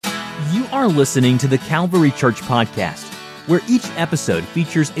are listening to the Calvary Church podcast, where each episode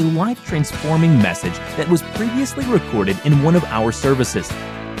features a life-transforming message that was previously recorded in one of our services.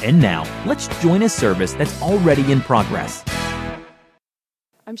 And now, let's join a service that's already in progress.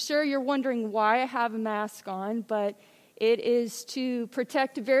 I'm sure you're wondering why I have a mask on, but it is to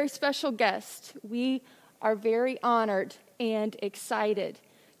protect a very special guest. We are very honored and excited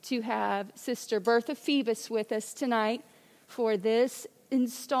to have Sister Bertha Phoebus with us tonight for this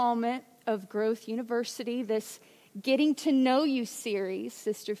installment of Growth University. This Getting to Know You series,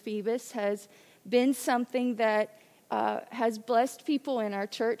 Sister Phoebus, has been something that has blessed people in our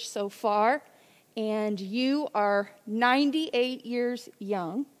church so far. And you are 98 years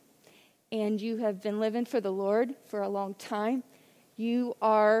young, and you have been living for the Lord for a long time. You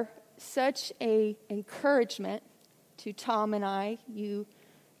are such an encouragement to Tom and I. You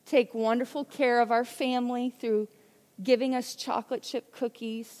take wonderful care of our family through giving us chocolate chip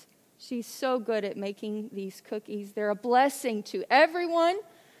cookies. She's so good at making these cookies. They're a blessing to everyone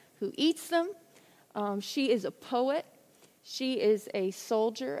who eats them. She is a poet. She is a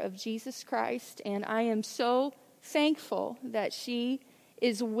soldier of Jesus Christ, and I am so thankful that she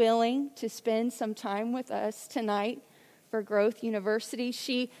is willing to spend some time with us tonight for Growth University.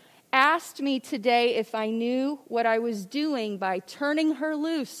 She asked me today if I knew what I was doing by turning her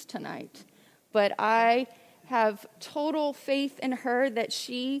loose tonight, but I have total faith in her that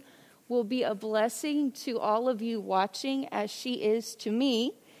she will be a blessing to all of you watching, as she is to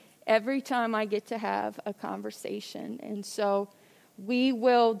me every time I get to have a conversation. And so we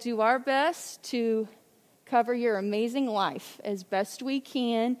will do our best to cover your amazing life as best we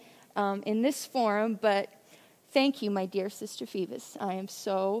can in this forum. But thank you, my dear Sister Phoebus. I am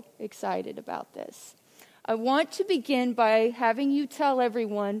so excited about this. I want to begin by having you tell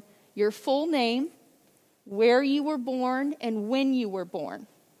everyone your full name, where you were born, and when you were born.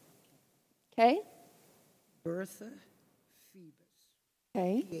 Okay? Bertha Phoebus.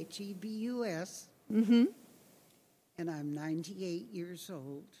 Okay. P-H-E-B-U-S. Mm-hmm. And I'm 98 years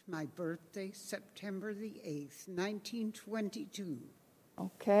old. My birthday, September the 8th, 1922.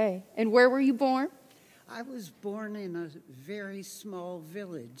 Okay. And where were you born? I was born in a very small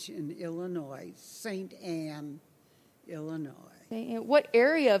village in Illinois, St. Anne, Illinois. What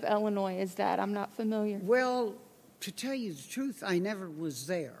area of Illinois is that? I'm not familiar. Well, to tell you the truth, I never was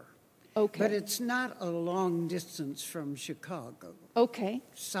there. Okay. But it's not a long distance from Chicago. Okay.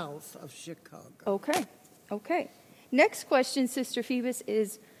 South of Chicago. Okay. Okay. Next question, Sister Phoebus,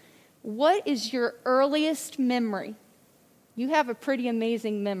 is what is your earliest memory? You have a pretty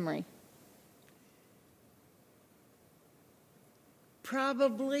amazing memory.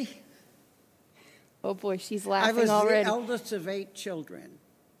 Probably. Oh boy, she's laughing I was already. the eldest of 8 children.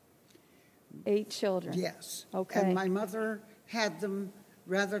 8 children. Yes. Okay. And my mother had them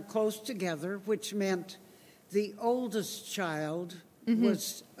rather close together, which meant the oldest child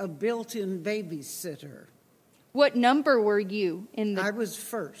was a built-in babysitter. What number were you in the... I was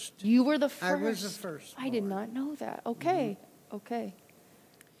first. You were the first? I was the first. I did not know that. Okay. Okay.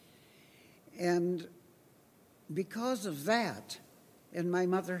 And because of that, and my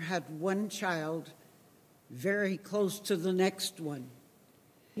mother had one child very close to the next one.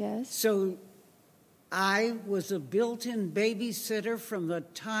 Yes. So I was a built-in babysitter from the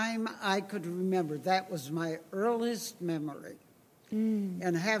time I could remember. That was my earliest memory.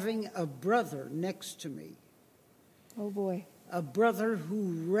 And having a brother next to me. Oh, boy. A brother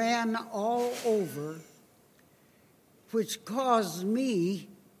who ran all over, which caused me,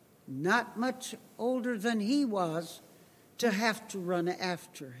 not much older than he was, to have to run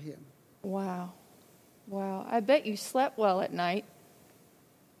after him. Wow. Wow. I bet you slept well at night.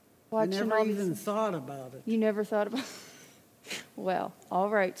 I never even thought about it. You never thought about it? Well, all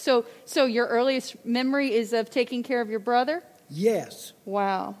right. So your earliest memory is of taking care of your brother? Yes.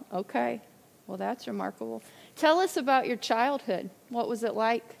 Wow. Okay. Well, that's remarkable. Tell us about your childhood. What was it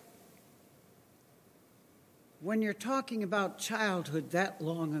like? When you're talking about childhood that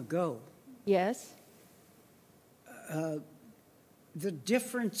long ago, Yes. the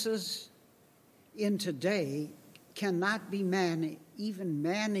differences in today cannot be even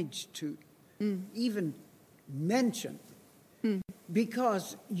managed to even mention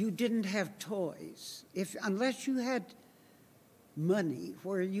because you didn't have toys. Unless you had money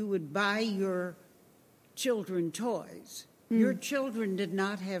where you would buy your children toys, your children did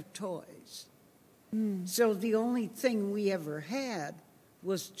not have toys. So the only thing we ever had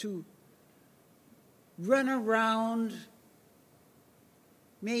was to run around,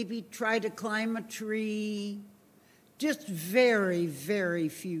 maybe try to climb a tree, just very, very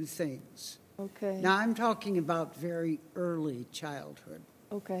few things. Okay. Now, I'm talking about very early childhood.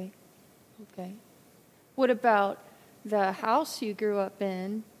 Okay. Okay. What about the house you grew up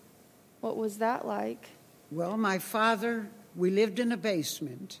in? What was that like? Well, my father, we lived in a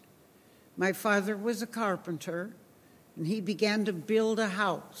basement. My father was a carpenter, and he began to build a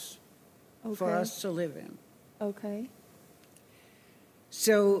house for us to live in. Okay.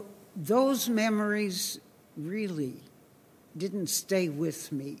 So those memories really didn't stay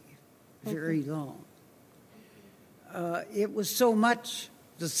with me very long. It was so much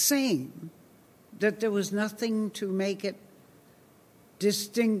the same that there was nothing to make it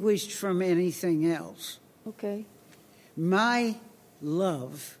distinguished from anything else. Okay. My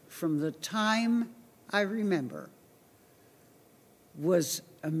love from the time I remember was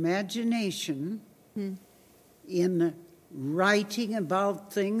imagination in writing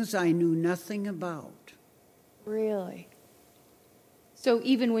about things I knew nothing about. Really? So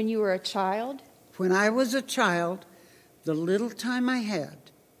even when you were a child? When I was a child, the little time I had,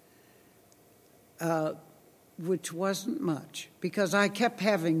 which wasn't much, because I kept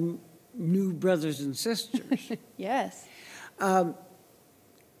having new brothers and sisters. Yes.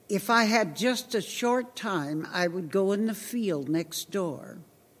 If I had just a short time, I would go in the field next door,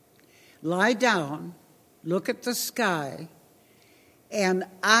 lie down, look at the sky, and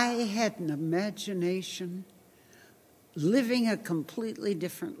I had an imagination living a completely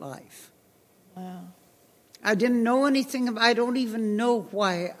different life. Wow. I didn't know anything I don't even know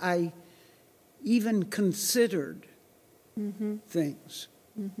why I even considered things.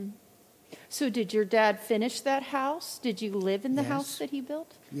 Mm-hmm. So did your dad finish that house? Did you live in the house that he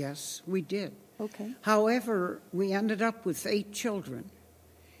built? Yes, we did. Okay. However, we ended up with 8 children.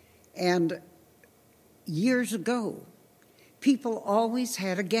 And years ago, people always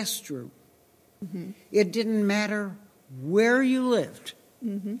had a guest room. Mm-hmm. It didn't matter where you lived.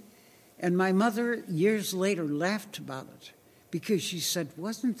 Mm-hmm. And my mother, years later, laughed about it because she said,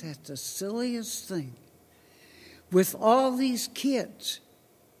 wasn't that the silliest thing? With all these kids,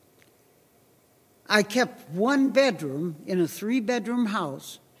 I kept one bedroom in a 3-bedroom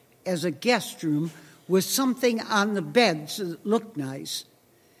house as a guest room with something on the beds that looked nice.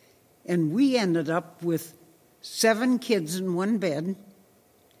 And we ended up with 7 kids in one bed.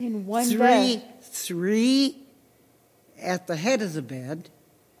 In one bed? 3 at the head of the bed.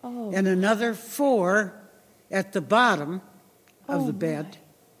 Oh. And another 4 at the bottom of the bed. My.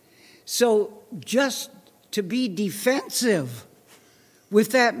 So just to be defensive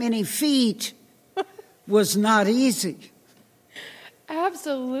with that many feet was not easy.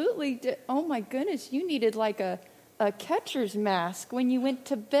 Absolutely. Oh, my goodness. You needed like a catcher's mask when you went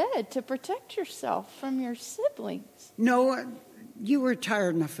to bed to protect yourself from your siblings. No, you were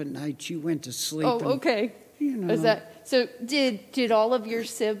tired enough at night. You went to sleep. Oh, okay. You know. Is that so? Did all of your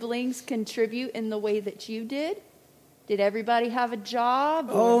siblings contribute in the way that you did? Did everybody have a job?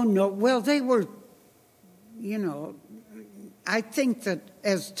 Oh, no. Well, they were, I think that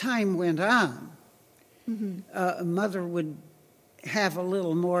as time went on, a mother would have a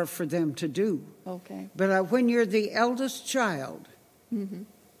little more for them to do. Okay. But when you're the eldest child, and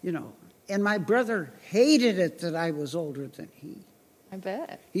my brother hated it that I was older than he. I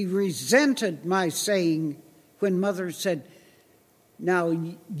bet. He resented my saying when Mother said, now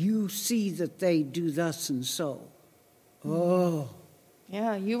you see that they do thus and so. Oh.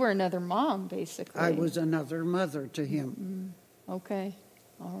 Yeah, you were another mom, basically. I was another mother to him. Okay.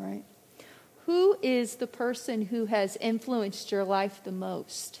 All right. Who is the person who has influenced your life the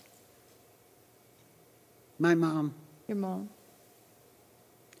most? My mom. Your mom.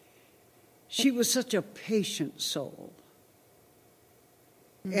 She was such a patient soul.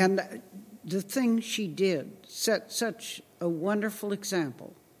 And the things she did set such a wonderful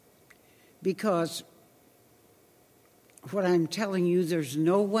example. Because what I'm telling you, there's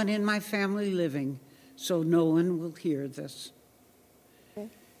no one in my family living, so no one will hear this. Okay.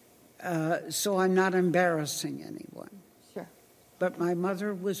 So I'm not embarrassing anyone. Sure. But my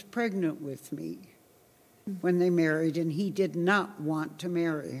mother was pregnant with me when they married, and he did not want to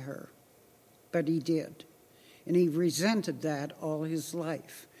marry her. But he did. And he resented that all his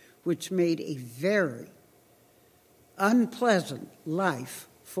life, which made a very unpleasant life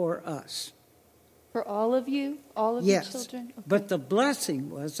for us. For all of you? All of your children? Okay. But the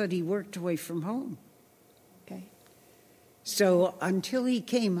blessing was that he worked away from home. Okay. So until he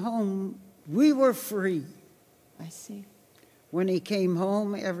came home, we were free. I see. When he came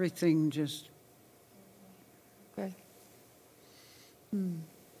home, everything just... Okay.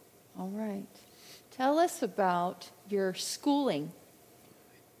 All right. Tell us about your schooling,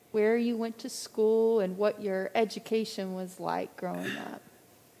 where you went to school and what your education was like growing up.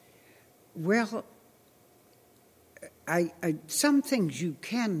 Well, some things you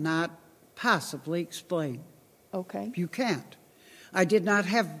cannot possibly explain. Okay. You can't. I did not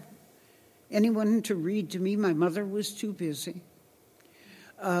have anyone to read to me. My mother was too busy.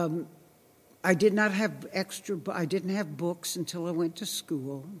 I did not have I didn't have books until I went to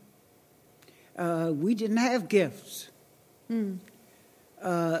school. We didn't have gifts.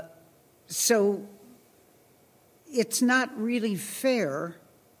 So it's not really fair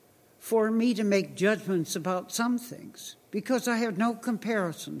for me to make judgments about some things because I have no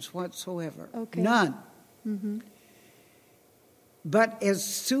comparisons whatsoever. Okay. None. Mm-hmm. But as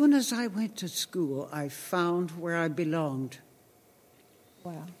soon as I went to school, I found where I belonged.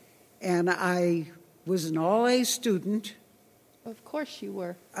 Wow. And I was an all-A student. Of course you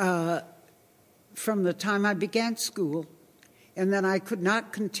were. From the time I began school. And then I could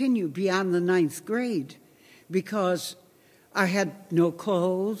not continue beyond the 9th grade because I had no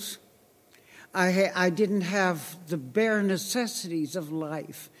clothes. I didn't have the bare necessities of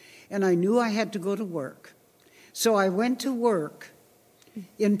life. And I knew I had to go to work. So I went to work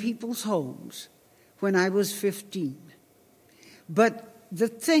in people's homes when I was 15. But the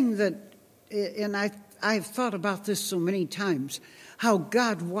thing that, and I've thought about this so many times, how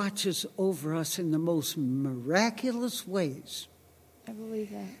God watches over us in the most miraculous ways. I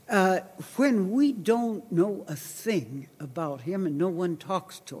believe that. When we don't know a thing about him and no one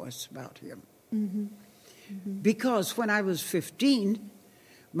talks to us about him. Mm-hmm. Mm-hmm. Because when I was 15,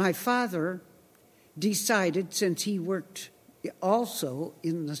 my father decided, since he worked also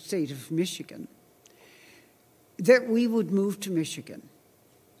in the state of Michigan, that we would move to Michigan.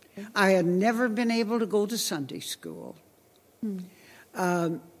 Okay. I had never been able to go to Sunday school.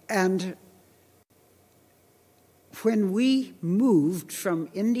 And when we moved from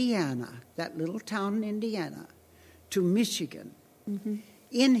Indiana, that little town in Indiana, to Michigan,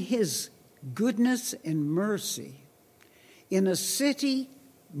 in his goodness and mercy, in a city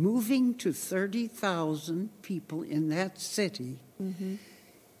moving to 30,000 people in that city,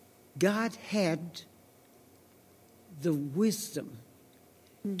 God had the wisdom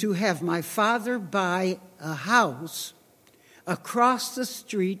to have my father buy a house across the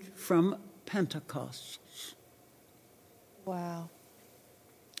street from Pentecostals. Wow.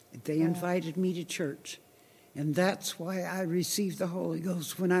 They invited me to church, and that's why I received the Holy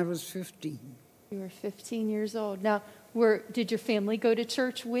Ghost when I was 15. You were 15 years old. Now, did your family go to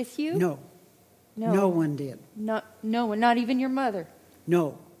church with you? No. No one did. No one, not even your mother?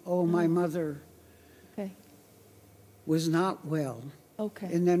 No. Oh, my mother Okay. was not well. Okay.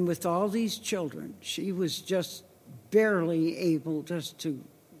 And then with all these children, she was just barely able just to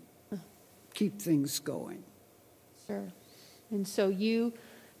keep things going. Sure. And so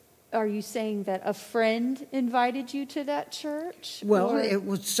are you saying that a friend invited you to that church? Well, it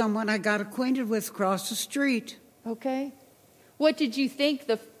was someone I got acquainted with across the street. Okay. What did you think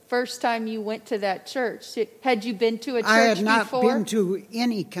the first time you went to that church? Had you been to a church before? I had not been to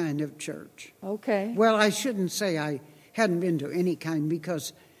any kind of church. Okay. Well, I shouldn't say I hadn't been to any kind,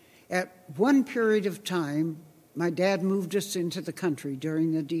 because at one period of time, my dad moved us into the country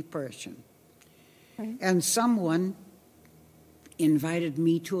during the Depression. Okay. And someone invited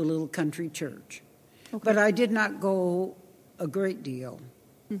me to a little country church. Okay. But I did not go a great deal.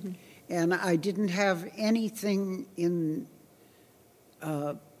 Mm-hmm. And I didn't have anything in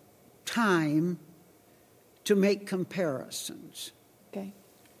time to make comparisons. Okay.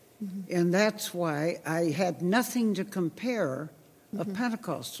 Mm-hmm. And that's why I had nothing to compare a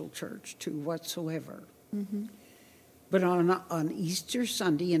Pentecostal church to whatsoever. Mm-hmm. But on Easter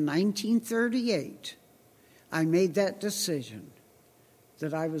Sunday in 1938, I made that decision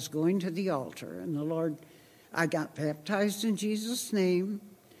that I was going to the altar. And the Lord, I got baptized in Jesus' name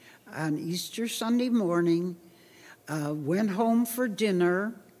on Easter Sunday morning, went home for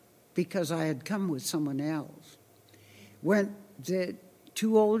dinner because I had come with someone else. The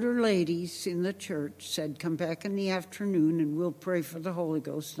two older ladies in the church said, come back in the afternoon and we'll pray for the Holy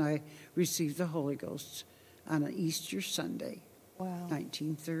Ghost. And I received the Holy Ghost on an Easter Sunday, wow,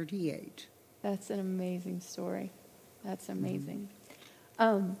 1938. That's an amazing story. That's amazing.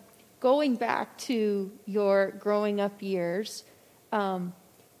 Going back to your growing up years,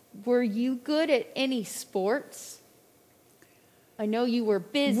 were you good at any sports? I know you were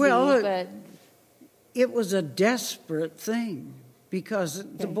busy, but... It was a desperate thing because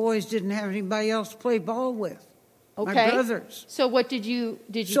the boys didn't have anybody else to play ball with. Okay. My brothers. So what did you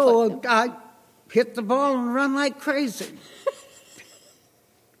So I hit the ball and run like crazy.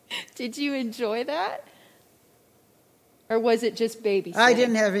 Did you enjoy that? Or was it just babysitting? I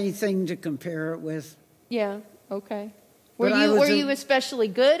didn't have anything to compare it with. Yeah, okay. Were But you especially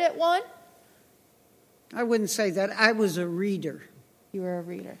good at one? I wouldn't say that. I was a reader. You were a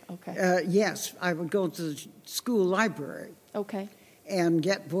reader, okay. Yes, I would go to the school library. Okay. And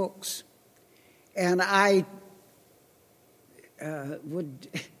get books. And I would,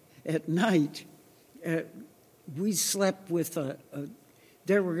 at night, we slept with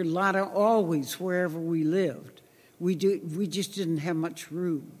there were a lot of always wherever we lived. We just didn't have much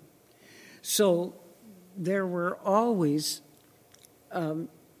room. So there were always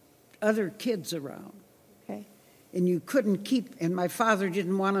other kids around. Okay. And you couldn't and my father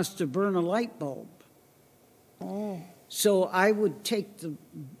didn't want us to burn a light bulb. Oh. So I would take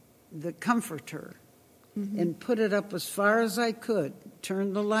the comforter and put it up as far as I could,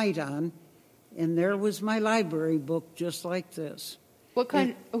 turn the light on, and there was my library book just like this. What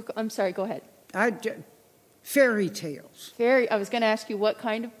kind? I'm sorry, go ahead. Fairy tales. I was going to ask you what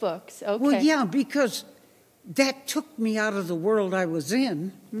kind of books. Okay. Well, yeah, because that took me out of the world I was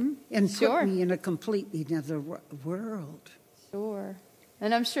in and put me in a completely another world. Sure.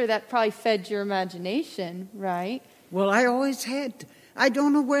 And I'm sure that probably fed your imagination, right? Well, I always had. I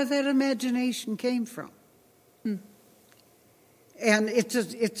don't know where that imagination came from. And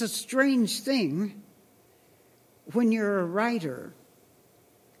it's a strange thing when you're a writer.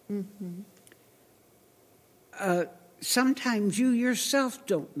 Sometimes you yourself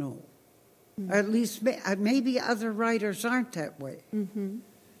don't know. At least maybe other writers aren't that way.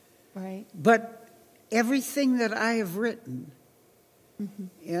 Right. But everything that I have written,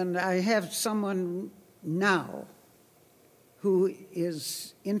 and I have someone now who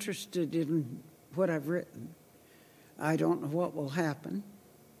is interested in what I've written. I don't know what will happen.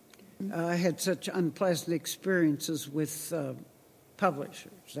 I had such unpleasant experiences with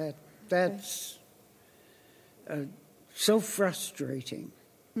publishers. That's so frustrating.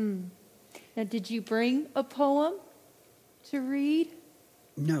 Now, did you bring a poem to read?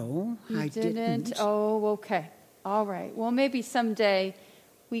 No, I didn't. Oh, okay. All right. Well, maybe someday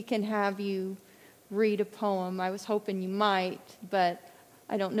we can have you read a poem. I was hoping you might, but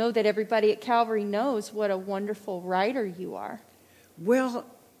I don't know that everybody at Calvary knows what a wonderful writer you are. Well,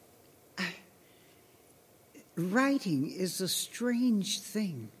 writing is a strange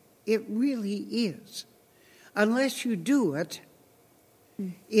thing. It really is. Unless you do it,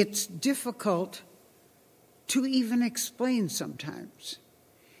 it's difficult to even explain sometimes.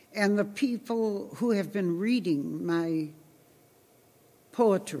 And the people who have been reading my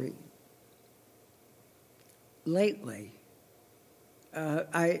poetry lately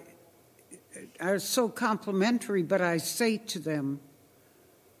are so complimentary, but I say to them,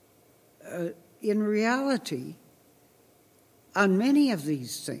 in reality, on many of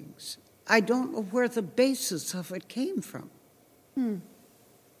these things, I don't know where the basis of it came from.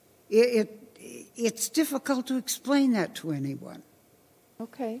 It's difficult to explain that to anyone.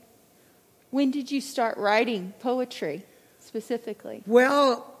 Okay. When did you start writing poetry specifically?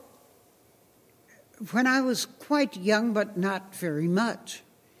 Well, when I was quite young, but not very much.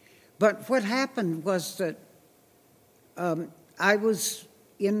 But what happened was that I was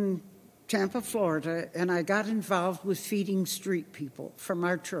in Tampa, Florida, and I got involved with feeding street people from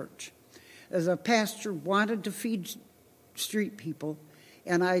our church. The pastor wanted to feed street people,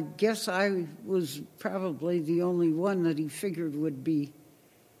 and I guess I was probably the only one that he figured would be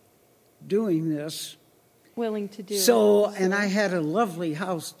doing this. Willing to do it. And I had a lovely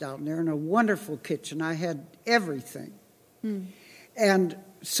house down there and a wonderful kitchen. I had everything. And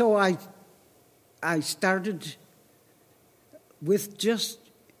so I started with just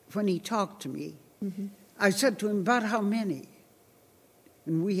when he talked to me, I said to him, about how many?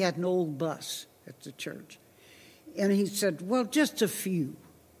 And we had an old bus at the church. And he said, well, just a few.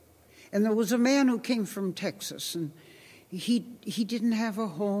 And there was a man who came from Texas, and he didn't have a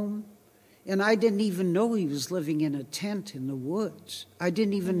home. And I didn't even know he was living in a tent in the woods. I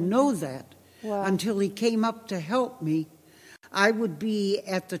didn't even know that until he came up to help me. I would be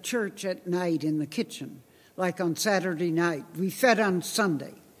at the church at night in the kitchen, like on Saturday night. We fed on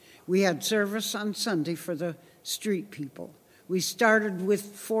Sunday. We had service on Sunday for the street people. We started with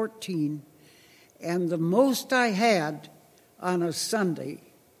 14, and the most I had on a Sunday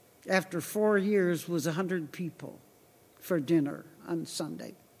after 4 years was 100 people for dinner on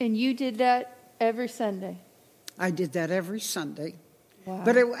Sunday. And you did that every Sunday? I did that every Sunday. Wow.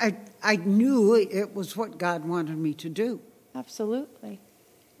 But I knew it was what God wanted me to do. Absolutely.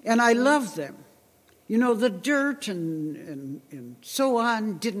 And I loved them. You know, the dirt and so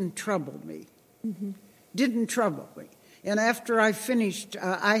on didn't trouble me. Didn't trouble me. And after I finished,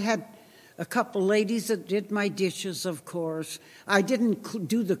 I had a couple ladies that did my dishes, of course. I didn't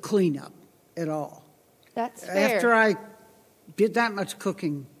do the cleanup at all. That's fair. After I did that much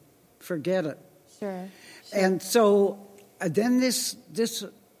cooking, forget it. Sure. And so then this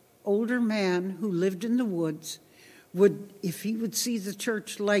older man who lived in the woods would, if he would see the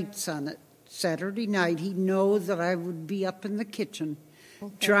church lights on it Saturday night, he'd know that I would be up in the kitchen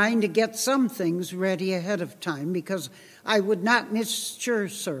trying to get some things ready ahead of time because I would not miss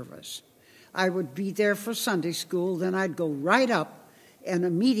church service. I would be there for Sunday school, then I'd go right up and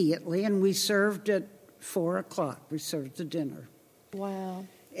immediately, and we served at 4 o'clock. We served the dinner. Wow.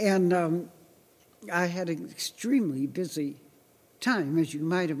 And I had an extremely busy time, as you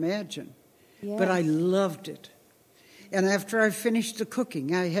might imagine. Yes. But I loved it. And after I finished the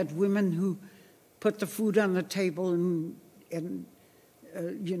cooking, I had women who put the food on the table and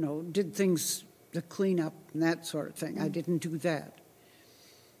did things to clean up and that sort of thing. I didn't do that.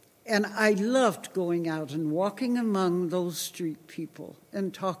 And I loved going out and walking among those street people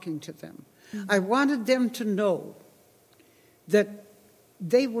and talking to them. I wanted them to know that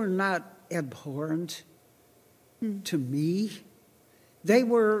they were not abhorrent to me. They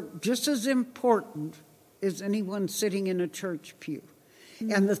were just as important as anyone sitting in a church pew.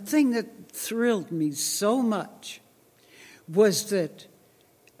 And the thing that thrilled me so much was that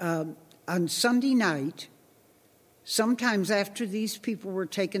on Sunday night, sometimes after these people were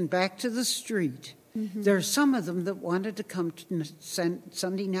taken back to the street, there are some of them that wanted to come to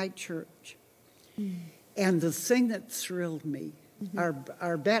Sunday night church. And the thing that thrilled me,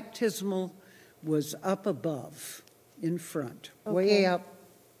 our baptismal was up above in front, way up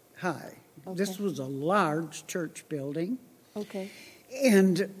high. Okay. This was a large church building. Okay.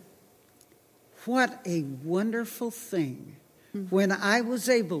 And what a wonderful thing when I was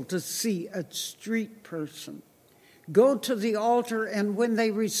able to see a street person go to the altar and when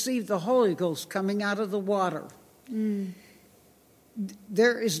they received the Holy Ghost coming out of the water.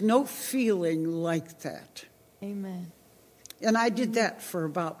 There is no feeling like that. Amen. And I did that for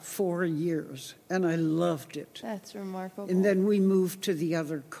about 4 years, and I loved it. That's remarkable. And then we moved to the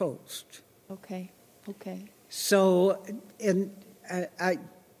other coast. Okay. So, and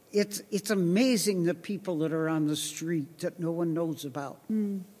it's amazing the people that are on the street that no one knows about.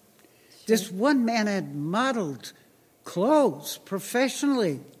 Sure. This one man had modeled clothes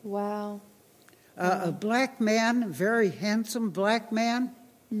professionally. Wow. A black man, a very handsome black man.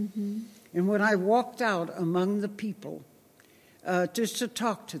 And when I walked out among the people, just to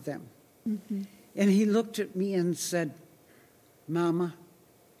talk to them, and he looked at me and said, "Mama,"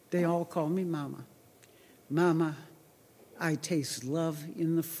 they all call me Mama. "Mama, I taste love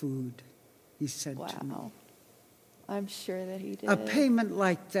in the food," he said to me. Wow. I'm sure that he did. A payment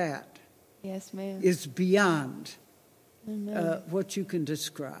like that yes, ma'am. is beyond what you can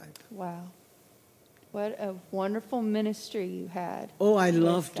describe. Wow. What a wonderful ministry you had. Oh, I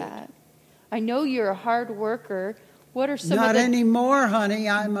loved it. I know you're a hard worker. What are some Not of the... anymore, honey.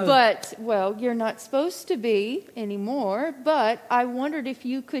 Well, you're not supposed to be anymore, but I wondered if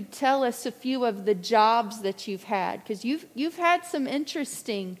you could tell us a few of the jobs that you've had, because you've had some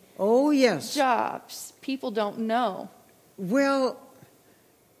interesting jobs. People don't know. Well,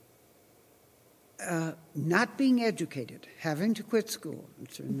 not being educated, having to quit school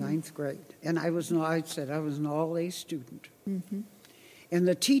in ninth grade, and I was an all-A student. And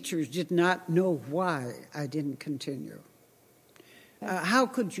the teachers did not know why I didn't continue. How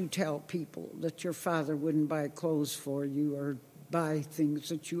could you tell people that your father wouldn't buy clothes for you or buy things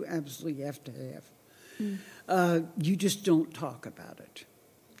that you absolutely have to have? You just don't talk about it.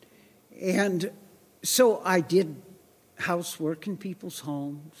 And so I did housework in people's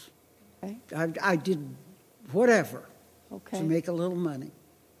homes. Okay. I did whatever to make a little money.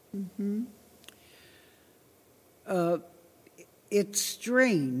 It's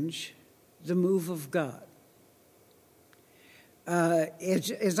strange, the move of God.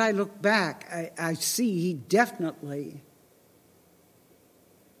 As I look back, I see definitely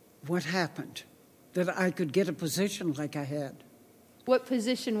what happened, that I could get a position like I had. What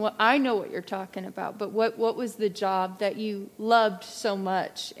position? I know what you're talking about, but what was the job that you loved so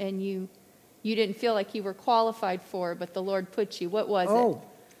much and you didn't feel like you were qualified for, but the Lord put you? What was it?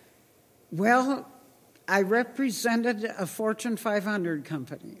 Well, I represented a Fortune 500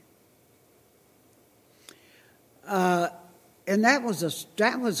 company. And that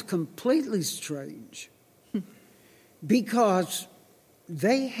was completely strange because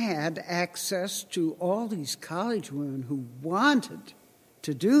they had access to all these college women who wanted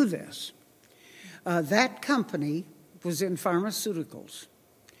to do this. That company was in pharmaceuticals.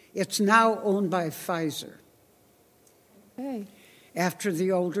 It's now owned by Pfizer. Okay. After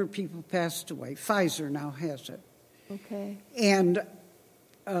the older people passed away, Pfizer now has it. Okay. And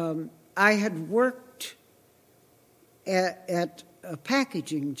I had worked at a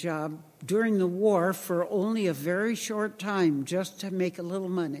packaging job during the war for only a very short time, just to make a little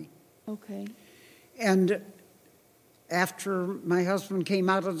money. Okay. And after my husband came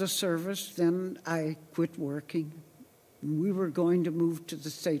out of the service, then I quit working. We were going to move to the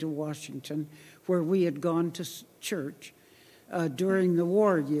state of Washington, where we had gone to church during the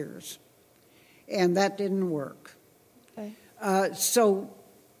war years. And that didn't work. Okay. So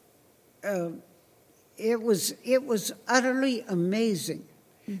it was utterly amazing,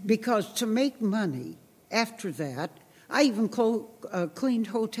 because to make money after that, I even cleaned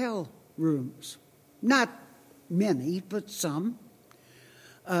hotel rooms. Not many, but some,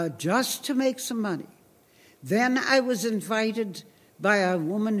 just to make some money. Then I was invited by a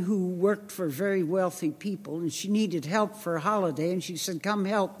woman who worked for very wealthy people, and she needed help for a holiday, and she said, "Come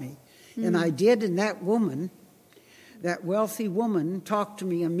help me." And I did, and that wealthy woman, talked to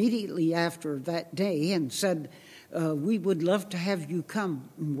me immediately after that day and said, "We would love to have you come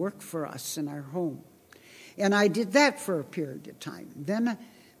and work for us in our home." And I did that for a period of time.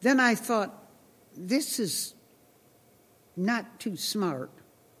 Then I thought, this is not too smart.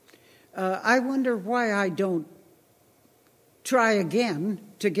 I wonder why I don't try again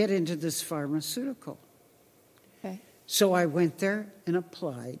to get into this pharmaceutical. Okay. So I went there and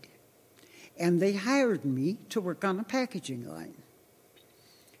applied, and they hired me to work on a packaging line.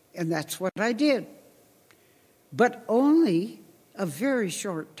 And that's what I did. But only a very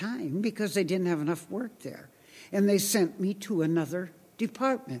short time, because they didn't have enough work there. And they sent me to another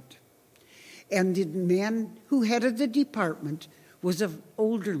department. And the man who headed the department was an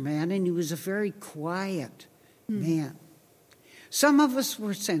older man, and he was a very quiet man. Some of us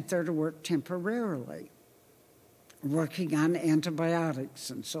were sent there to work temporarily, working on antibiotics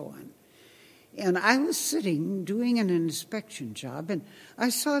and so on. And I was sitting doing an inspection job, and I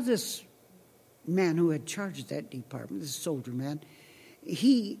saw this man who had charge of that department, this older man.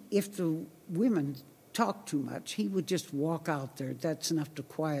 If the women talked too much, he would just walk out there. That's enough to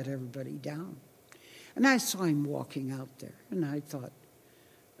quiet everybody down. And I saw him walking out there, and I thought,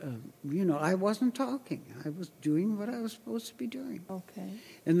 I wasn't talking. I was doing what I was supposed to be doing. Okay.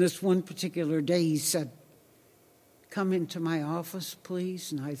 And this one particular day, he said, "Come into my office,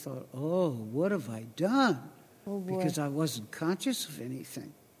 please." And I thought, oh, what have I done? Oh, boy. Because I wasn't conscious of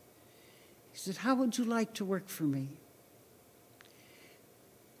anything. He said, "How would you like to work for me?"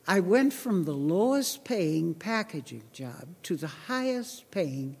 I went from the lowest paying packaging job to the highest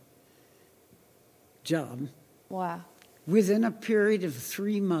paying job. Wow. Within a period of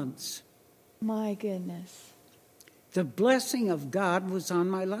 3 months. My goodness. The blessing of God was on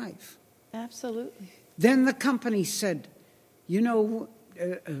my life. Absolutely. Then the company said, we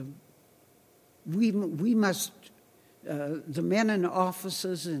must, the men in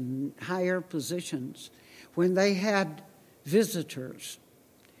offices and higher positions, when they had visitors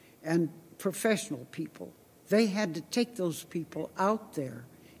and professional people, they had to take those people out there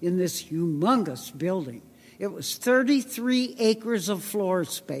in this humongous building. It was 33 acres of floor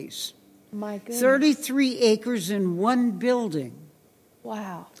space. My goodness. 33 acres in one building.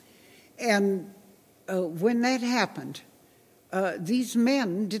 Wow. And when that happened, these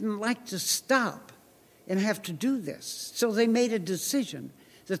men didn't like to stop and have to do this. So they made a decision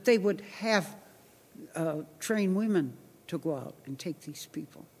that they would have train women to go out and take these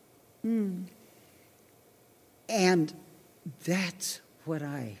people. And that's what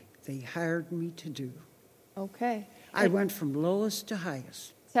they hired me to do. Okay. I went from lowest to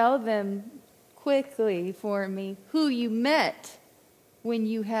highest. Tell them quickly for me who you met when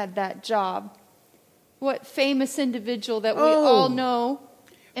you had that job. What famous individual that we all know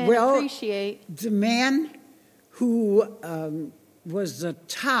and appreciate. The man who was the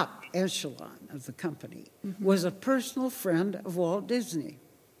top echelon of the company was a personal friend of Walt Disney.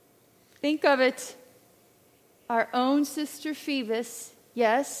 Think of it. Our own Sister Phoebus,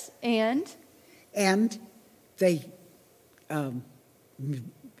 yes, and they,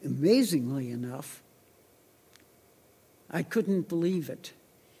 amazingly enough, I couldn't believe it.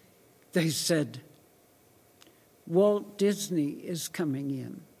 They said, "Walt Disney is coming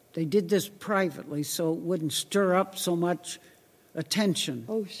in." They did this privately so it wouldn't stir up so much attention.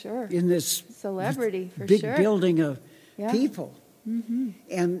 Oh, sure. In this celebrity, for big sure. building of people. Mm-hmm.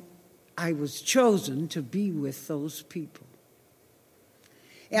 And I was chosen to be with those people.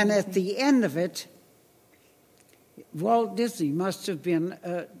 And at the end of it, Walt Disney must have been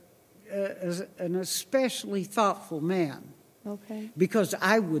an especially thoughtful man. Okay. Because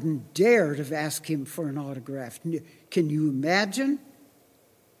I wouldn't dare to ask him for an autograph. Can you imagine?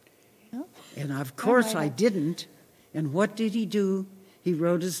 No. And of course I didn't. And what did he do? He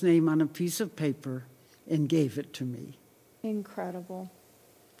wrote his name on a piece of paper and gave it to me. Incredible.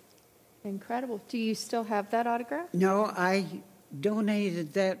 Incredible. Do you still have that autograph? No, I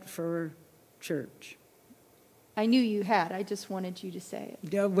donated that for church. I knew you had. I just wanted you to say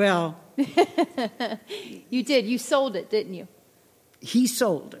it. Yeah, well, You did. You sold it, didn't you? he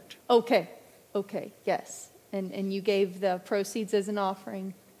sold it. Okay. Yes. And you gave the proceeds as an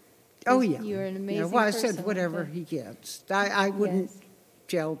offering. Oh, yeah. You're an amazing Well, I person said whatever like he gets. I wouldn't Yes.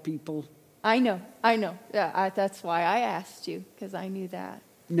 tell people. I know. Yeah, that's why I asked you, because I knew that.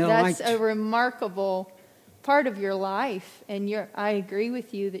 No, That's a remarkable part of your life. And I agree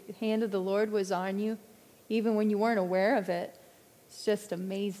with you that the hand of the Lord was on you, even when you weren't aware of it. It's just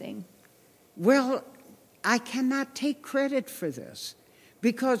amazing. Well, I cannot take credit for this.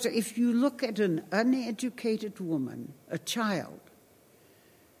 Because if you look at an uneducated woman, a child,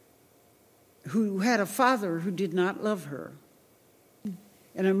 who had a father who did not love her,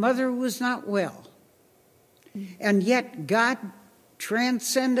 and a mother who was not well, and yet God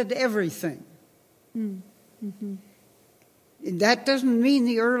transcended everything. Mm-hmm. And that doesn't mean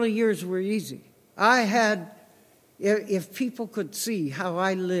the early years were easy. If people could see how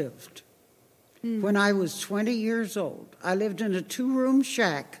I lived, when I was 20 years old, I lived in a 2-room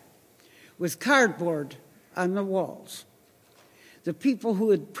shack with cardboard on the walls. The people who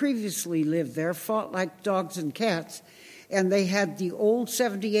had previously lived there fought like dogs and cats, and they had the old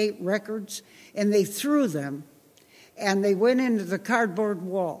 78 records, and they threw them, and they went into the cardboard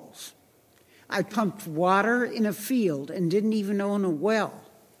walls. I pumped water in a field and didn't even own a well.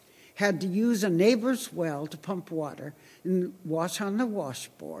 Had to use a neighbor's well to pump water and wash on the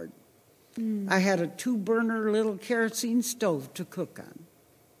washboard. I had a 2-burner little kerosene stove to cook on.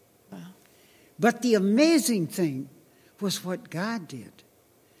 Wow. But the amazing thing was what God did.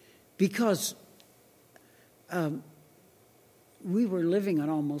 Because we were living on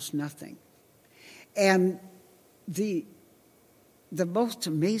almost nothing. And the most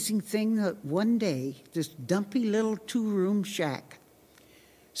amazing thing, that one day, this dumpy little 2-room shack,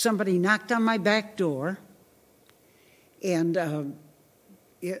 somebody knocked on my back door, and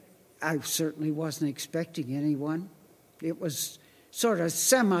I certainly wasn't expecting anyone. It was sort of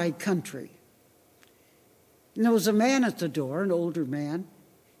semi-country. And there was a man at the door, an older man,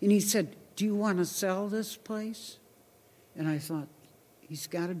 and he said, "Do you want to sell this place?" And I thought, he's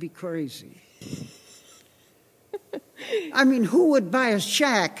got to be crazy. I mean, who would buy a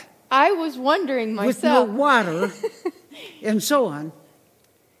shack I was wondering myself. with no water and so on?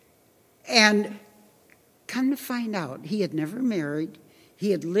 And come to find out, he had never married. He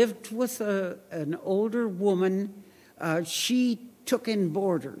had lived with an older woman. She took in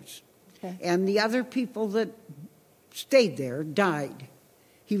boarders. Okay. And the other people that stayed there died.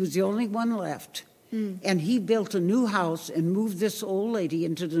 He was the only one left. And he built a new house and moved this old lady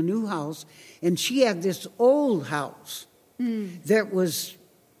into the new house. And she had this old house that was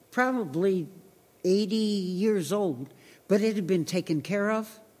probably 80 years old, but it had been taken care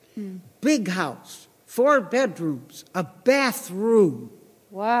of. Big house, 4 bedrooms, a bathroom.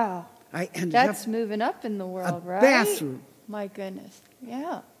 Wow. I ended That's up moving up in the world, right? bathroom. My goodness.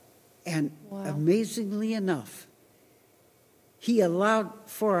 Yeah. And Wow. amazingly enough, he allowed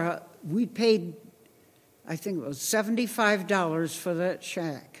we paid, I think it was $75 for that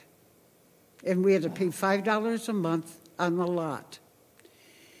shack. And we had to pay $5 a month on the lot.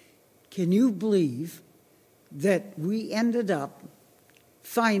 Can you believe that we ended up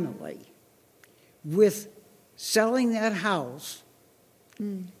finally with selling that house?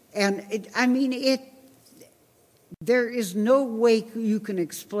 And there is no way you can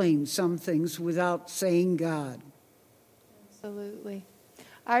explain some things without saying God. Absolutely.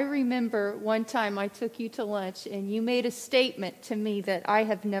 I remember one time I took you to lunch and you made a statement to me that I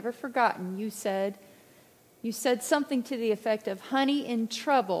have never forgotten. You said something to the effect of, "Honey, in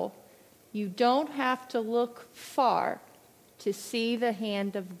trouble, you don't have to look far to see the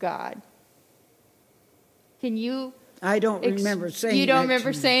hand of God." Can you... I don't remember saying that. You don't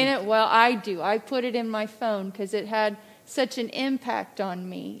remember to you. saying it? Well, I do. I put it in my phone because it had such an impact on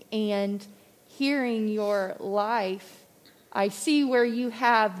me. And hearing your life, I see where you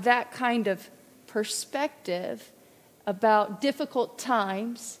have that kind of perspective about difficult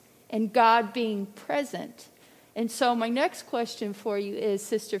times and God being present. And so my next question for you is,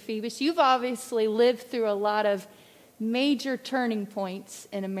 Sister Phoebus, you've obviously lived through a lot of major turning points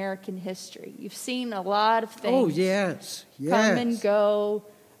in American history. You've seen a lot of things. Oh, yes. Come and go,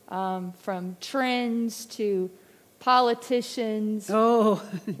 from trends to politicians, Yes.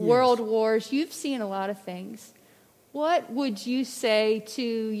 world wars. You've seen a lot of things. What would you say to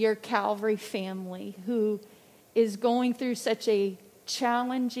your Calvary family who is going through such a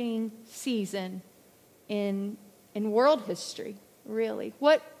challenging season in in world history, really.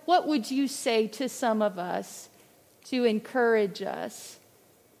 What would you say to some of us to encourage us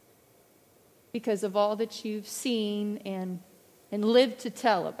because of all that you've seen and lived to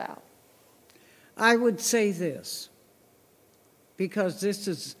tell about? I would say this, because this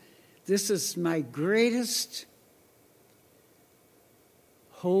is my greatest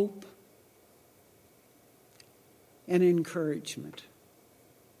hope and encouragement.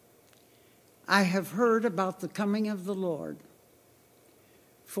 I have heard about the coming of the Lord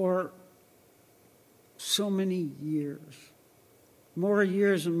for so many years, more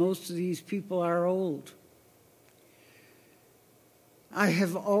years than most of these people are old. I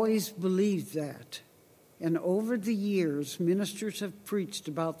have always believed that, and over the years, ministers have preached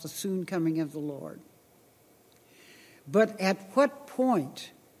about the soon coming of the Lord. But at what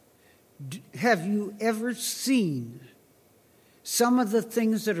point have you ever seen some of the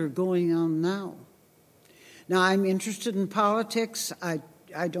things that are going on now? Now, I'm interested in politics. I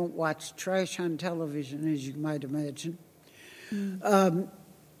don't watch trash on television, as you might imagine.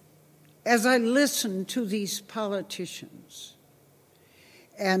 As I listen to these politicians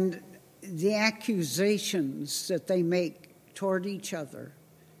and the accusations that they make toward each other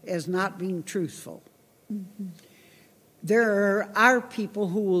as not being truthful, there are people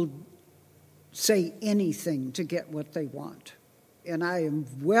who will say anything to get what they want. And I am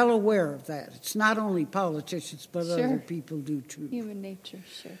well aware of that. It's not only politicians, but Sure. other people do too. Human nature,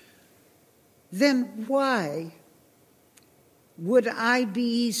 sure. Then why would I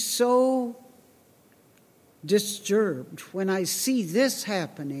be so disturbed when I see this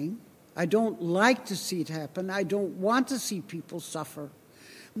happening? I don't like to see it happen. I don't want to see people suffer.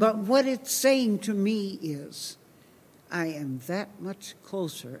 But what it's saying to me is, I am that much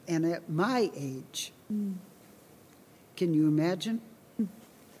closer. And at my age, can you imagine?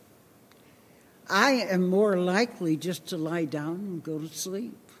 I am more likely just to lie down and go to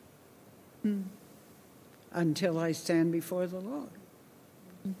sleep until I stand before the Lord.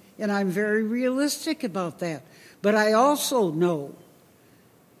 And I'm very realistic about that. But I also know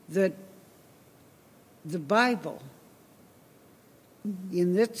that the Bible,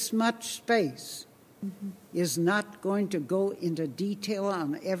 in this much space, is not going to go into detail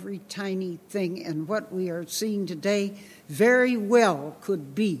on every tiny thing. And what we are seeing today very well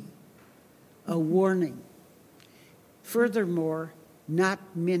could be a warning. Furthermore, not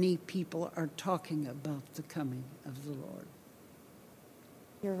many people are talking about the coming of the Lord.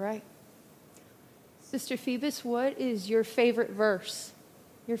 You're right. Sister Phoebus, what is your favorite verse?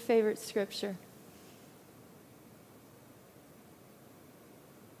 Your favorite scripture?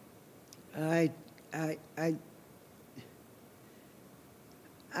 I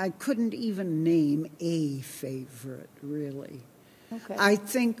couldn't even name a favorite, really. Okay. I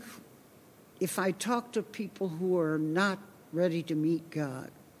think if I talk to people who are not ready to meet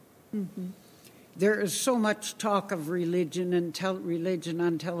God, there is so much talk of religion and religion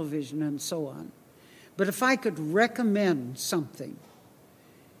on television and so on. But if I could recommend something,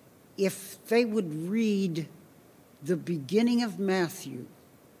 if they would read the beginning of Matthew.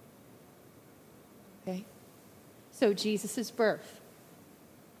 Okay. So Jesus' birth.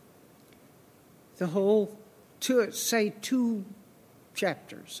 The whole, two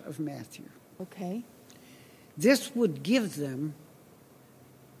chapters of Matthew. Okay. This would give them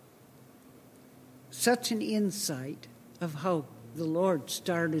such an insight of how the Lord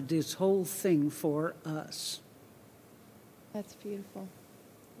started this whole thing for us. That's beautiful.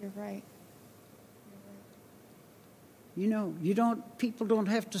 You're right. You know, people don't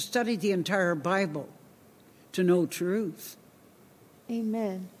have to study the entire Bible to know truth.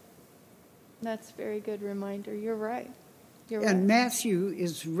 Amen. That's a very good reminder. You're right. You're And right. Matthew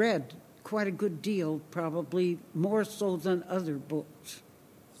is read quite a good deal, probably more so than other books.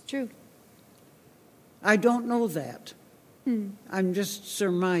 It's true. I don't know that. I'm just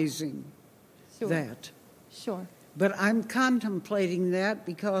surmising Sure. that. Sure. But I'm contemplating that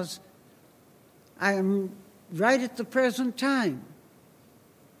because I am right at the present time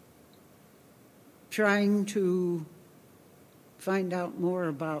trying to find out more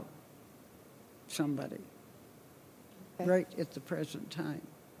about somebody. Okay. Right at the present time.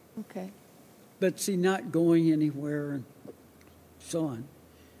 Okay. But see, not going anywhere and so on.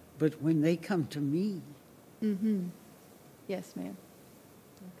 But when they come to me, Yes, ma'am.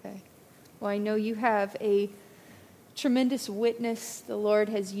 Okay. Well, I know you have a tremendous witness. The Lord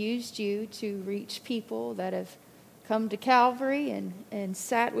has used you to reach people that have come to Calvary and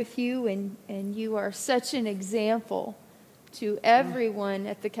sat with you, and you are such an example to everyone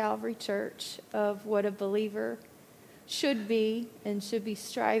at the Calvary Church of what a believer should be and should be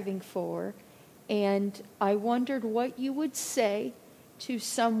striving for. And I wondered what you would say to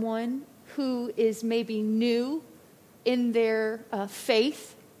someone who is maybe new in their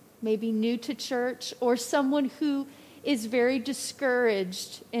faith, maybe new to church, or someone who is very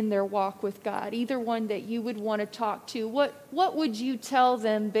discouraged in their walk with God. Either one that you would want to talk to. What would you tell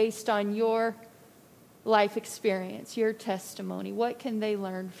them based on your life experience, your testimony? What can they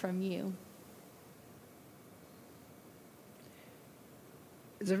learn from you?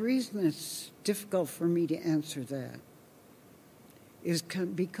 The reason it's difficult for me to answer that is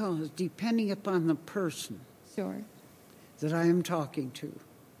because depending upon the person Sure. that I am talking to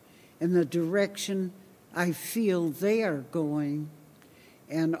and the direction I feel they are going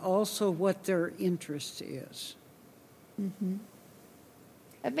and also what their interest is. Mm-hmm.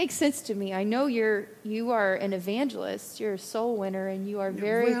 That makes sense to me. I know you are an evangelist, you're a soul winner, and you are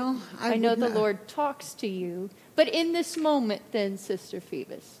very, I know the Lord talks to you. But in this moment then, Sister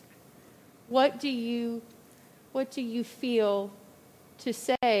Phoebus, what do you feel to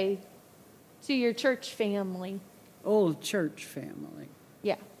say to your church family? Old church family.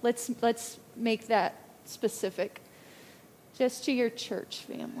 Yeah, let's make that specific. Just to your church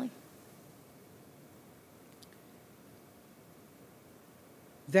family.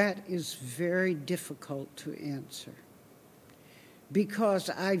 That is very difficult to answer because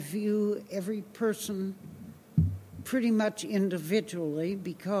I view every person pretty much individually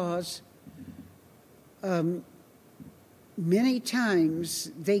because many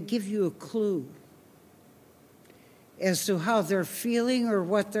times they give you a clue as to how they're feeling or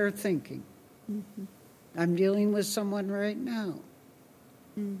what they're thinking. Mm-hmm. I'm dealing with someone right now.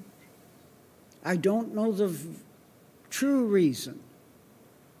 Mm. I don't know the true reason.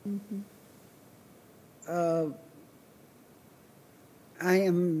 Mm-hmm. I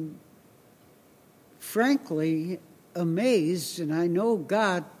am frankly amazed, and I know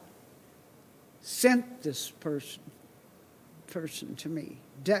God sent this person to me,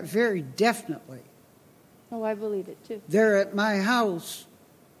 very definitely. Oh, I believe it too. They're at my house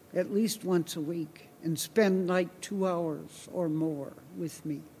at least once a week and spend like 2 hours or more with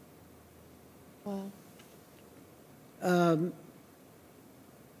me. Wow.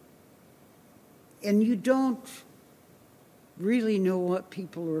 And you don't really know what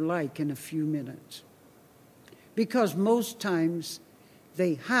people are like in a few minutes. Because most times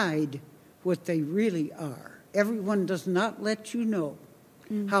they hide what they really are. Everyone does not let you know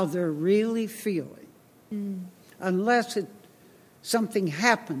how they're really feeling. Unless something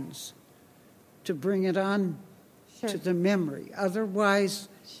happens to bring it on to the memory. Otherwise,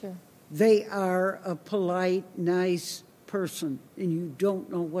 they are a polite, nice person, and you don't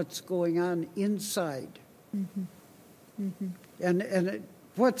know what's going on inside. Mm-hmm. Mm-hmm. And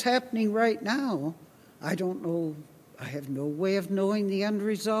what's happening right now, I don't know. I have no way of knowing the end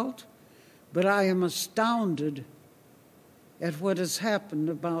result, but I am astounded at what has happened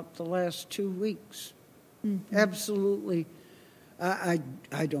about the last 2 weeks. Mm-hmm. Absolutely. I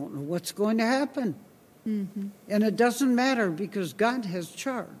don't know what's going to happen. Mm-hmm. And it doesn't matter because God has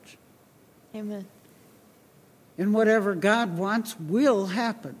charge. Amen. And whatever God wants will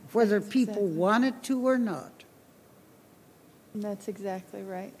happen, whether people want it to or not. And that's exactly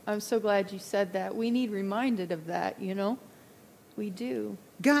right. I'm so glad you said that. We need reminded of that, you know. We do.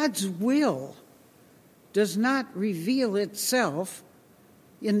 God's will does not reveal itself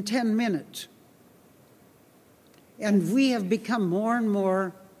in 10 minutes. And we have become more and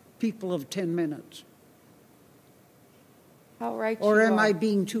more people of 10 minutes. How right you Or am are. I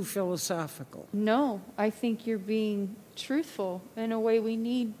being too philosophical? No, I think you're being truthful in a way we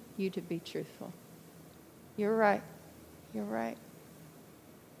need you to be truthful. You're right. You're right.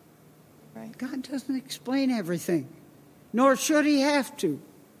 Right. God doesn't explain everything, nor should he have to.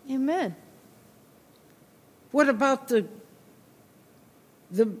 Amen. What about the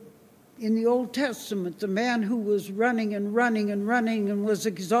in the Old Testament, the man who was running and was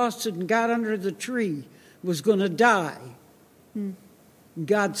exhausted and got under the tree was going to die.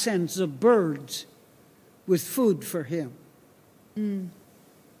 God sends the birds with food for him.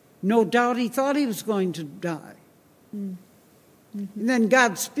 No doubt he thought he was going to die. And then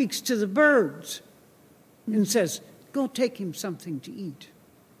God speaks to the birds and says, go take him something to eat.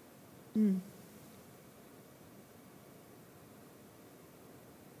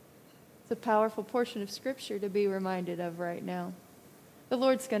 It's a powerful portion of Scripture to be reminded of right now. The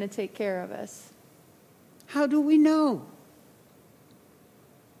Lord's going to take care of us. How do we know?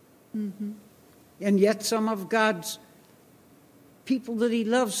 And yet some of God's people that he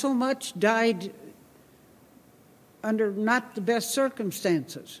loved so much died under not the best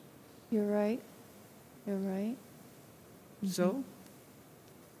circumstances. You're right. You're right. So?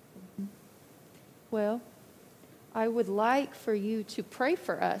 Well, I would like for you to pray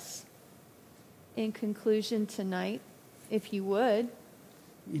for us in conclusion tonight, if you would.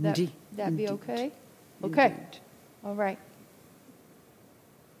 Indeed. That be Indeed. okay? Okay. Indeed. All right.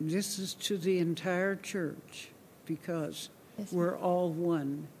 This is to the entire church, because Yes, we're all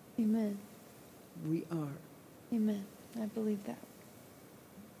one. Amen. We are. Amen. I believe that.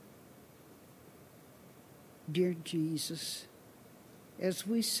 Dear Jesus, as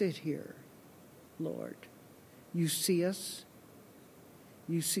we sit here, Lord, you see us.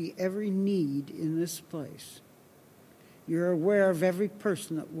 You see every need in this place. You're aware of every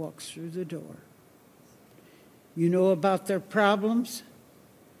person that walks through the door. You know about their problems.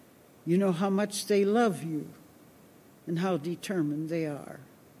 You know how much they love you and how determined they are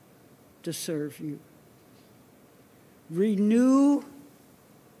to serve you. Renew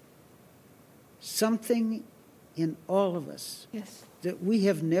something in all of us Yes, that we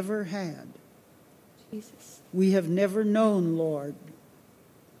have never had. Jesus. We have never known, Lord.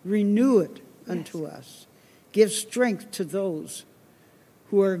 Renew it unto us. Give strength to those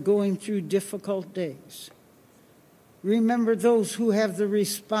who are going through difficult days. Remember those who have the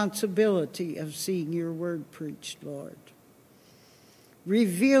responsibility of seeing your word preached, Lord.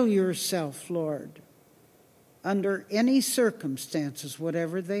 Reveal yourself, Lord, under any circumstances,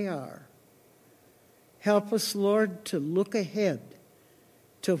 whatever they are. Help us, Lord, to look ahead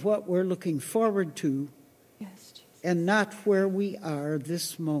to what we're looking forward to, Yes, Jesus. and not where we are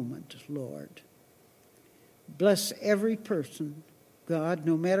this moment, Lord. Bless every person, God,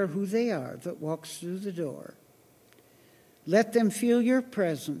 no matter who they are, that walks through the door. Let them feel your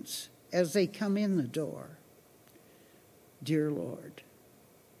presence as they come in the door, dear Lord.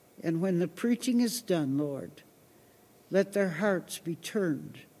 And when the preaching is done, Lord, let their hearts be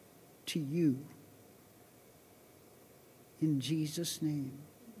turned to you. In Jesus' name.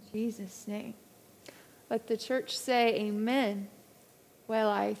 In Jesus' name. Let the church say amen. Well,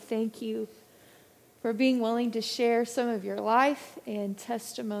 I thank you for being willing to share some of your life and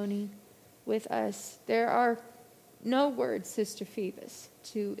testimony with us. There are no words, Sister Phoebus,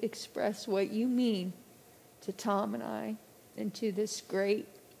 to express what you mean to Tom and I and to this great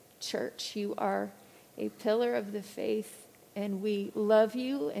church. You are a pillar of the faith, and we love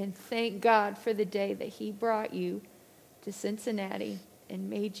you and thank God for the day that he brought you to Cincinnati and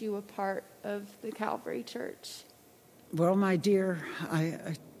made you a part of the Calvary Church. Well, my dear,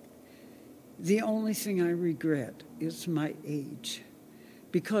 the only thing I regret is my age,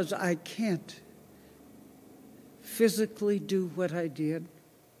 because I can't physically do what I did.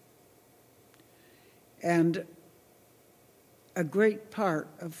 And a great part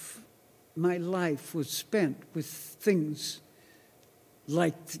of my life was spent with things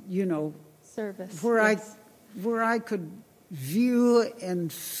like, Service. where Yes. I could view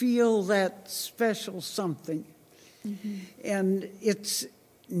and feel that special something. Mm-hmm. And it's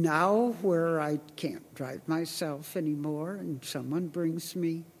now where I can't drive myself anymore, and someone brings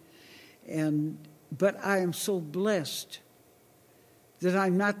me. But I am so blessed that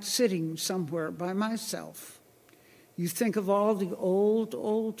I'm not sitting somewhere by myself. You think of all the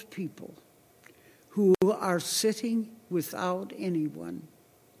old people who are sitting without anyone,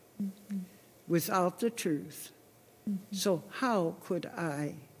 mm-hmm. without the truth. Mm-hmm. So how could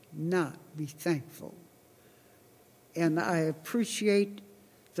I not be thankful? And I appreciate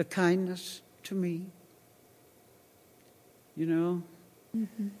the kindness to me. Mm-hmm.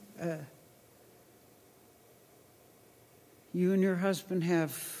 You and your husband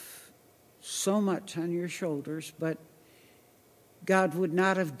have so much on your shoulders, but God would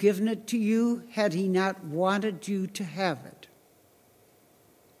not have given it to you had he not wanted you to have it.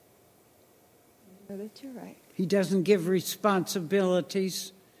 I know that you're right. He doesn't give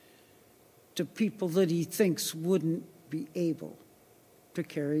responsibilities to people that he thinks wouldn't be able to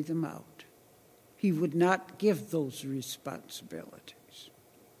carry them out. He would not give those responsibilities.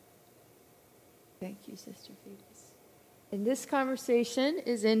 Thank you, Sister Phoebus. And this conversation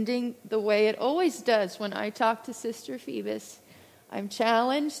is ending the way it always does when I talk to Sister Phoebus. I'm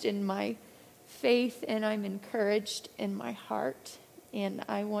challenged in my faith and I'm encouraged in my heart. And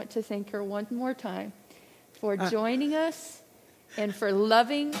I want to thank her one more time for joining us and for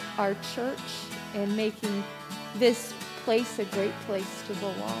loving our church and making this place a great place to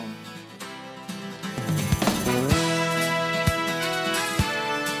belong.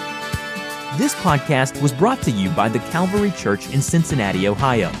 This podcast was brought to you by the Calvary Church in Cincinnati,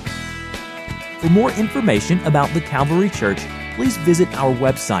 Ohio. For more information about the Calvary Church, please visit our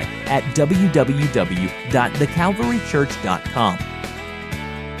website at www.thecalvarychurch.com.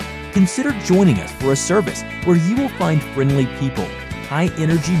 Consider joining us for a service where you will find friendly people,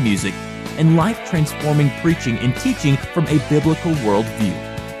 high-energy music, and life-transforming preaching and teaching from a biblical worldview.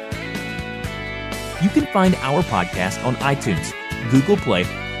 You can find our podcast on iTunes, Google Play,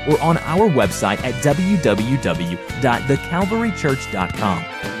 or on our website at www.thecalvarychurch.com.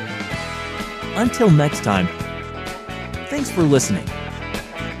 Until next time, thanks for listening.